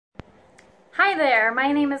Hi there,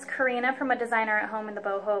 my name is Karina from A Designer at Home in the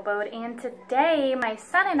Boho Boat, and today my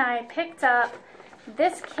son and I picked up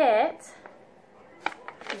this kit,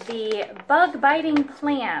 the Bug Biting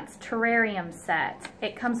Plants Terrarium set.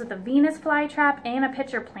 It comes with a Venus flytrap and a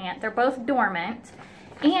pitcher plant. They're both dormant,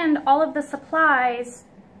 and all of the supplies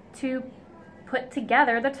to put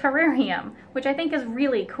together the terrarium, which I think is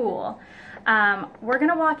really cool. We're going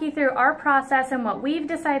to walk you through our process and what we've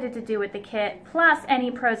decided to do with the kit, plus any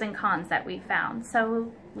pros and cons that we found.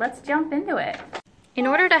 So let's jump into it. In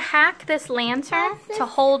order to hack this lantern to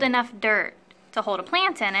hold enough dirt to hold a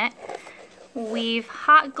plant in it, we've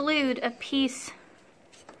hot glued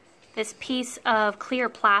this piece of clear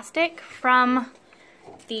plastic from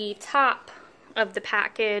the top of the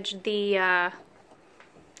package, the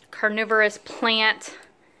carnivorous plant,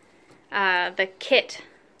 the kit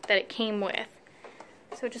that it came with.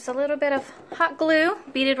 So just a little bit of hot glue,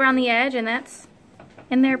 beat it around the edge, and that's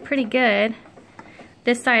in there pretty good.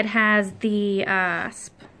 This side has the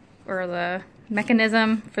the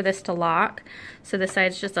mechanism for this to lock. So this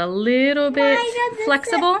side's just a little bit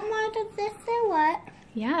flexible. Why does this say what?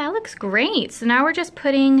 Yeah, that looks great. So now we're just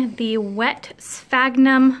putting the wet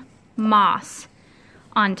sphagnum moss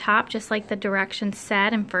on top, just like the directions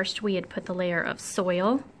said. And first we had put the layer of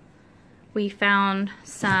soil. We found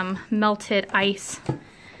some melted ice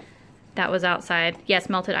that was outside. Yes,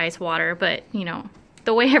 melted ice water, but you know,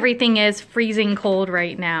 the way everything is freezing cold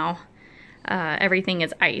right now, everything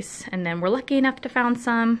is ice. And then we're lucky enough to found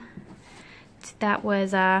some that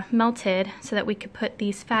was melted so that we could put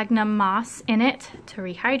the sphagnum moss in it to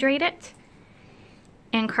rehydrate it.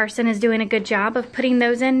 And Carson is doing a good job of putting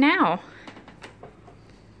those in now.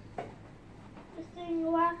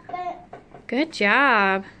 Good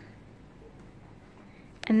job.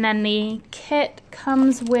 And then the kit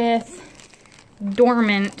comes with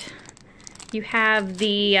dormant. You have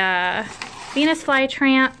the Venus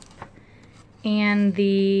flytrap and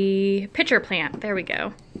the pitcher plant. There we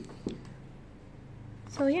go.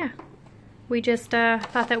 So yeah, we just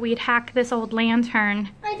thought that we'd hack this old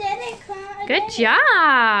lantern. I did it. Good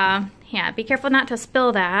job. Yeah, be careful not to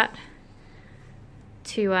spill that.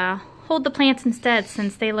 To hold the plants instead,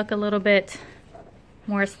 since they look a little bit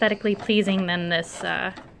more aesthetically pleasing than this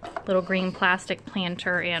little green plastic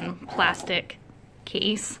planter and plastic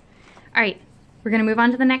case. All right, we're gonna move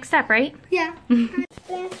on to the next step, right? Yeah. This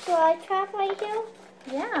flytrap right here?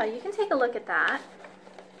 Yeah, you can take a look at that.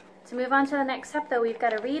 To move on to the next step though, we've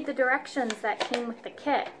got to read the directions that came with the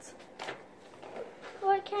kit.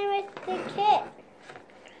 What came with the kit?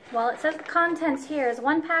 Well, it says the contents here is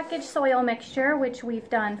 1 package soil mixture, which we've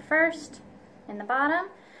done first in the bottom.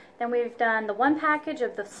 Then we've done the 1 package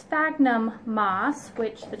of the sphagnum moss,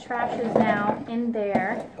 which the trash is now in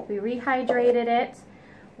there. We rehydrated it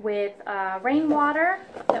with rainwater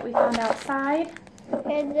that we found outside.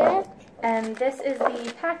 And this is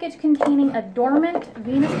the package containing a dormant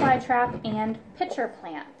Venus flytrap and pitcher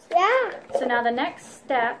plant. Yeah. So now the next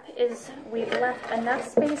step is we've left enough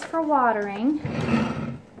space for watering.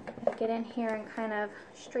 Get in here and kind of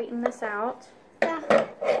straighten this out. Yeah.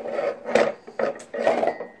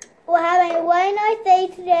 We're having a really nice day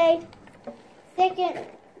today. This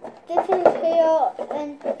is here,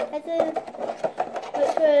 and this is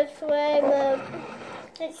which was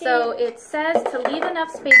So it says to leave enough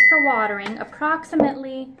space for watering,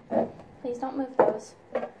 approximately, please don't move those,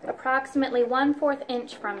 approximately 1/4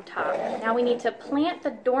 inch from top. Now we need to plant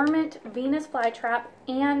the dormant Venus flytrap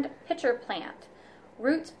and pitcher plant.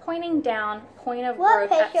 Roots pointing down, point of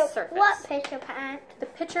growth at surface. What pitcher plant? The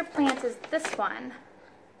pitcher plant is this one.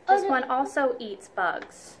 This one also eats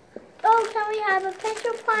bugs. Oh, can we have a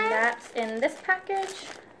pitcher plant? That's in this package.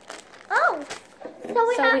 Oh,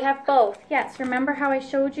 so we have both. Yes, remember how I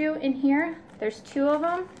showed you in here? There's 2 of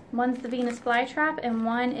them. One's the Venus flytrap and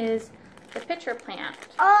one is the pitcher plant.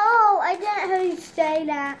 Oh, I didn't hear you say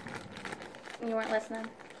that. You weren't listening?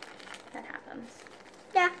 That happens.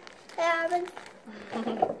 Yeah, that happens.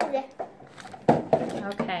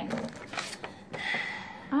 Okay.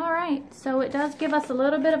 Alright, so it does give us a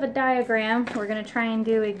little bit of a diagram. We're going to try and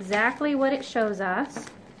do exactly what it shows us.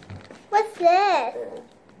 What's this?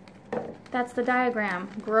 That's the diagram.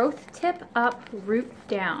 Growth tip up, root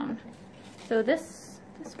down. So this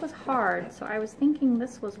was hard, so I was thinking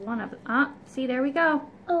this was one of them. See, there we go.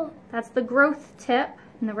 Oh. That's the growth tip,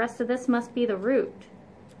 and the rest of this must be the root.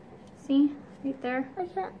 See? Right there.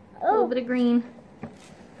 Okay. A little bit of green.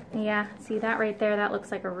 Yeah, see that right there? That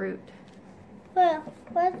looks like a root. Well,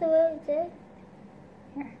 what's the root do?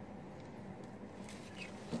 Here.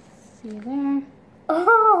 See there?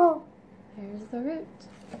 Oh! There's the root.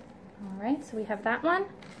 Alright, so we have that one.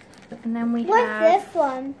 And then we What's have... this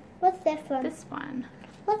one? What's this one? This one.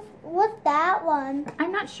 What's that one?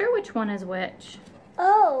 I'm not sure which one is which.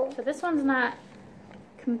 Oh. So this one's not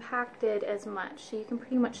compacted as much, so you can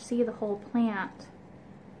pretty much see the whole plant.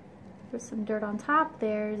 There's some dirt on top.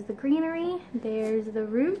 There's the greenery. There's the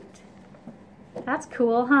root. That's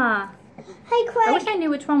cool, huh? Hey, Craig. I wish I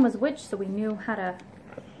knew which one was which so we knew how to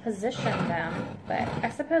position them, but I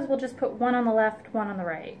suppose we'll just put one on the left, one on the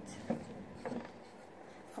right.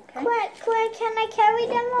 Okay. Craig, can I carry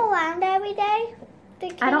them around every day?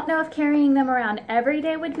 I don't know if carrying them around every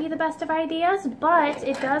day would be the best of ideas, but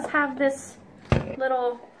it does have this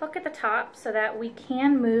little hook at the top so that we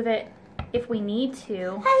can move it if we need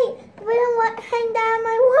to. Hey, we don't want to hang down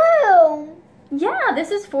my room. Yeah, this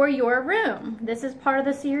is for your room. This is part of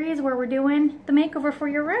the series where we're doing the makeover for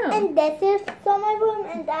your room. And this is for my room,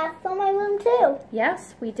 and that's for my room too.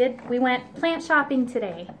 Yes, we did. We went plant shopping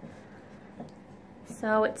today.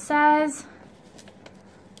 So it says,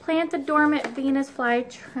 plant the dormant Venus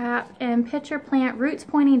flytrap and pitcher plant, roots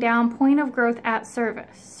pointing down, point of growth at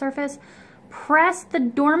surface. Press the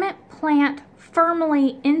dormant plant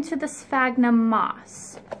firmly into the sphagnum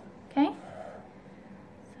moss. Okay?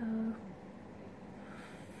 So,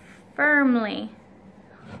 firmly.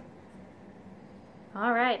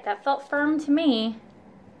 All right, that felt firm to me.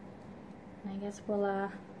 I guess we'll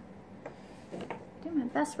do my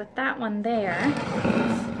best with that one there.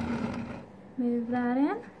 Move that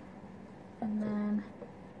in, and then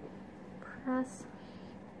press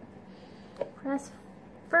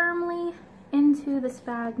firmly into the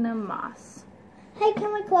sphagnum moss. Hey,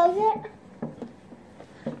 can we close it?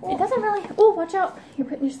 It doesn't really, oh, watch out. You're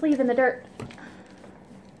putting your sleeve in the dirt.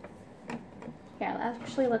 Yeah,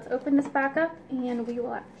 actually, let's open this back up, and we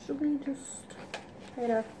will actually just try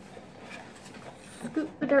to scoop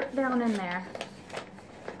the dirt down in there.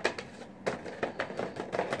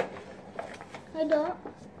 I don't.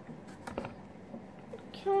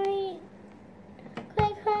 Can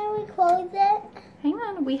we close it? Hang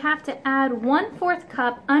on, we have to add 1/4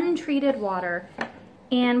 cup untreated water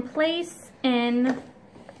and place in.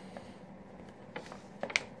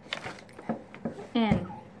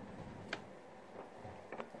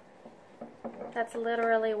 That's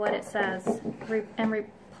literally what it says. And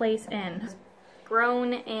replace in.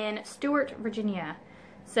 Grown in Stuart, Virginia.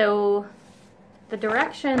 So the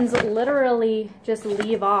directions literally just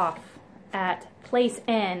leave off at place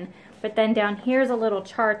in, but then down here's a little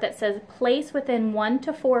chart that says place within 1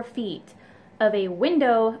 to 4 feet of a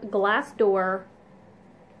window, glass door,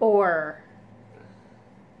 or.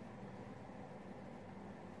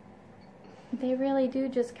 They really do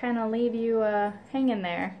just kind of leave you hanging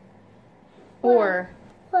there. Or,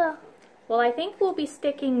 well, I think we'll be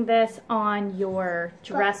sticking this on your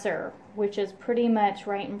dresser, which is pretty much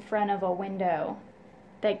right in front of a window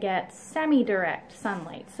that gets semi-direct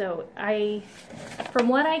sunlight. So from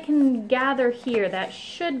what I can gather here, that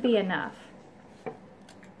should be enough. It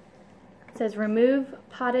says remove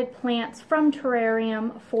potted plants from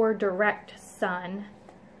terrarium for direct sun.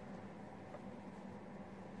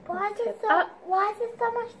 Why is there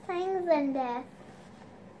so much things in this?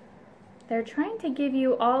 They're trying to give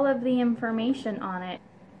you all of the information on it.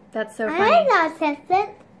 That's so funny. I'm an assistant.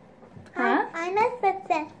 Huh? I'm an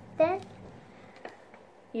assistant.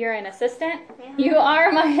 You're an assistant? Yeah. You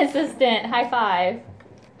are my assistant. High five.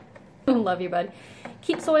 Love you, bud.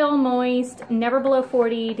 Keep soil moist, never below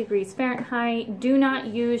 40 degrees Fahrenheit. Do not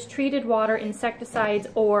use treated water, insecticides,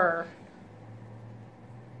 or.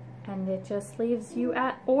 And it just leaves you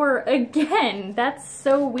at or again. That's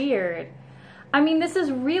so weird. I mean, this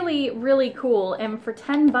is really, really cool, and for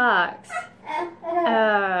 10 bucks,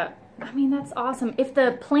 I mean, that's awesome. If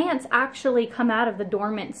the plants actually come out of the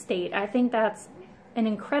dormant state, I think that's an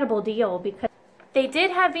incredible deal, because they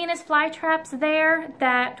did have Venus flytraps there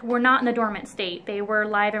that were not in the dormant state. They were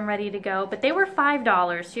live and ready to go, but they were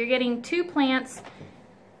 $5, so you're getting 2 plants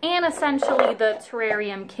and essentially the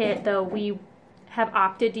terrarium kit, though we have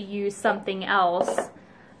opted to use something else,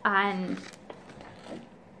 and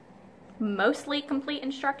mostly complete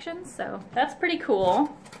instructions, so that's pretty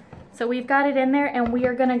cool. So we've got it in there, and we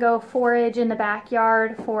are gonna go forage in the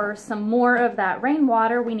backyard for some more of that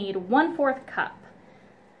rainwater. We need 1/4 cup.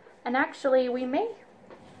 And actually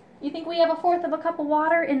you think we have 1/4 of a cup of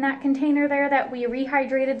water in that container there that we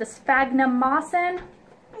rehydrated the sphagnum moss in?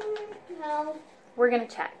 No. We're gonna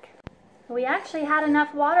check. We actually had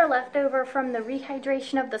enough water left over from the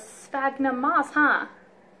rehydration of the sphagnum moss, huh?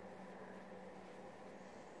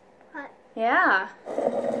 Yeah,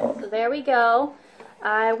 so there we go.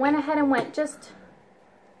 I went ahead and went just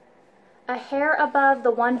a hair above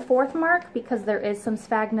the 1/4 mark because there is some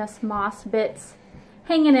sphagnum moss bits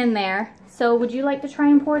hanging in there. So would you like to try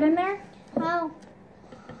and pour it in there? How?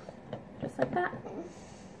 Just like that.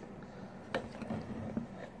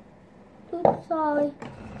 Oops, sorry.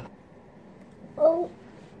 Oh.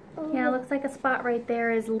 Yeah, it looks like a spot right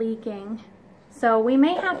there is leaking. So we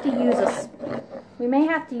may have to use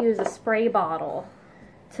a spray bottle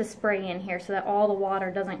to spray in here so that all the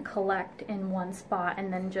water doesn't collect in one spot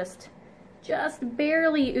and then just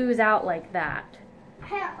barely ooze out like that.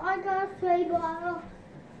 Hey, I got a spray bottle.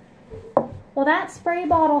 Well, that spray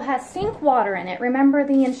bottle has sink water in it. Remember,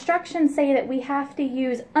 the instructions say that we have to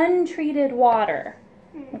use untreated water.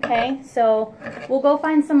 Okay, so we'll go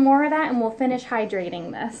find some more of that and we'll finish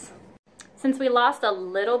hydrating this. Since we lost a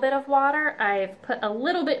little bit of water, I've put a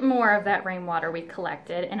little bit more of that rainwater we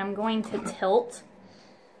collected, and I'm going to tilt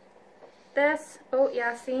this. Oh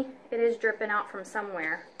yeah, see, it is dripping out from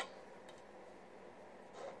somewhere.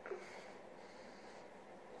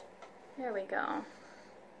 There we go.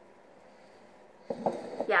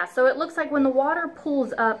 Yeah, so it looks like when the water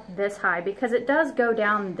pulls up this high, because it does go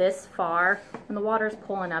down this far, when the water's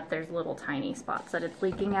pulling up, there's little tiny spots that it's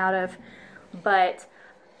leaking out of. But,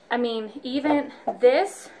 I mean, even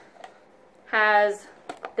this has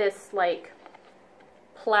this, like,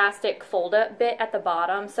 plastic fold-up bit at the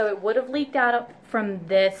bottom, so it would have leaked out from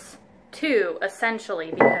this too,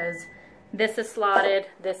 essentially, because this is slotted,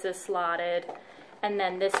 and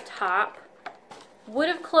then this top would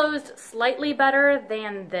have closed slightly better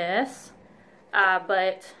than this,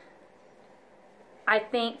 but I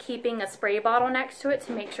think keeping a spray bottle next to it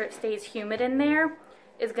to make sure it stays humid in there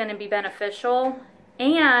is going to be beneficial,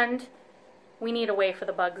 and we need a way for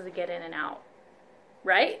the bugs to get in and out,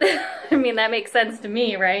 right? I mean, that makes sense to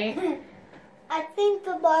me, right? I think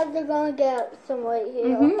the bugs are going to get some right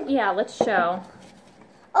here. Yeah, let's show.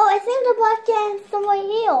 Oh, I think the bugs getting some right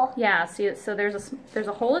here. Yeah, see, so there's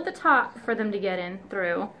a hole at the top for them to get in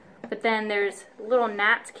through, but then there's little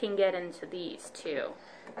gnats can get into these too.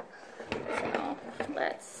 So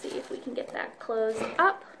let's see if we can get that closed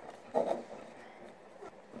up.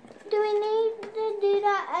 Do we need to do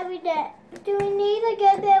that every day? Do we need to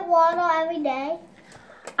get that water every day?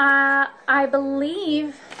 I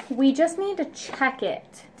believe we just need to check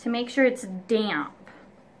it to make sure it's damp.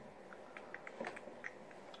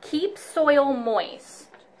 Keep soil moist.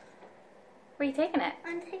 Where are you taking it?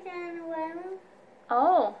 I'm taking it away.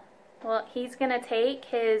 Oh, well, he's going to take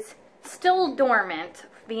his still dormant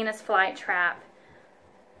Venus flytrap.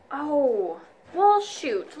 Oh, well,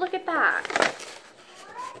 shoot, look at that.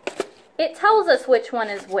 It tells us which one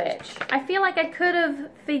is which. I feel like I could have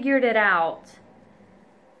figured it out.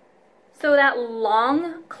 So that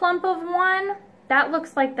long clump of one, that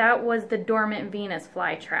looks like that was the dormant Venus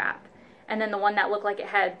flytrap. And then the one that looked like it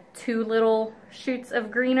had two little shoots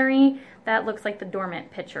of greenery, that looks like the dormant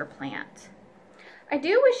pitcher plant. I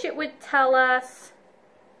do wish it would tell us...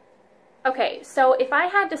 Okay, so if I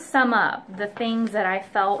had to sum up the things that I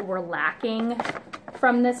felt were lacking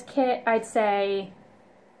from this kit, I'd say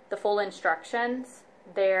the full instructions.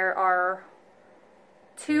 There are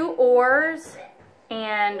 2 oars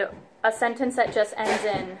and a sentence that just ends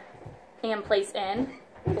in "and place in,"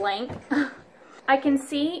 blank. I can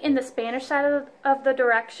see in the Spanish side of the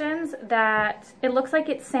directions that it looks like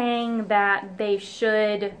it's saying that they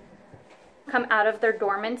should come out of their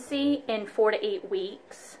dormancy in 4 to 8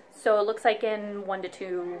 weeks. So it looks like in 1 to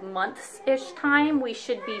 2 months-ish time, we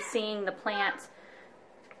should be seeing the plants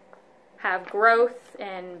have growth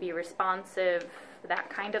and be responsive, that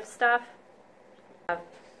kind of stuff.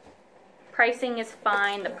 Pricing is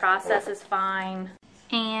fine, the process is fine.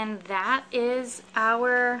 And that is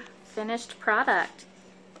our finished product.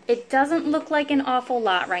 It doesn't look like an awful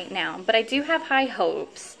lot right now, but I do have high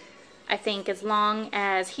hopes. I think as long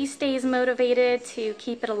as he stays motivated to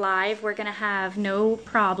keep it alive, we're gonna have no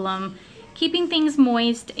problem keeping things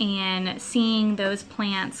moist and seeing those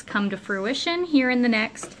plants come to fruition here in the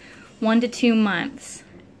next 1 to 2 months.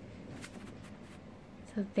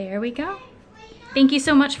 So there we go. Thank you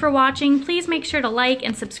so much for watching. Please make sure to like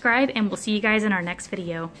and subscribe, and we'll see you guys in our next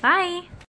video. Bye!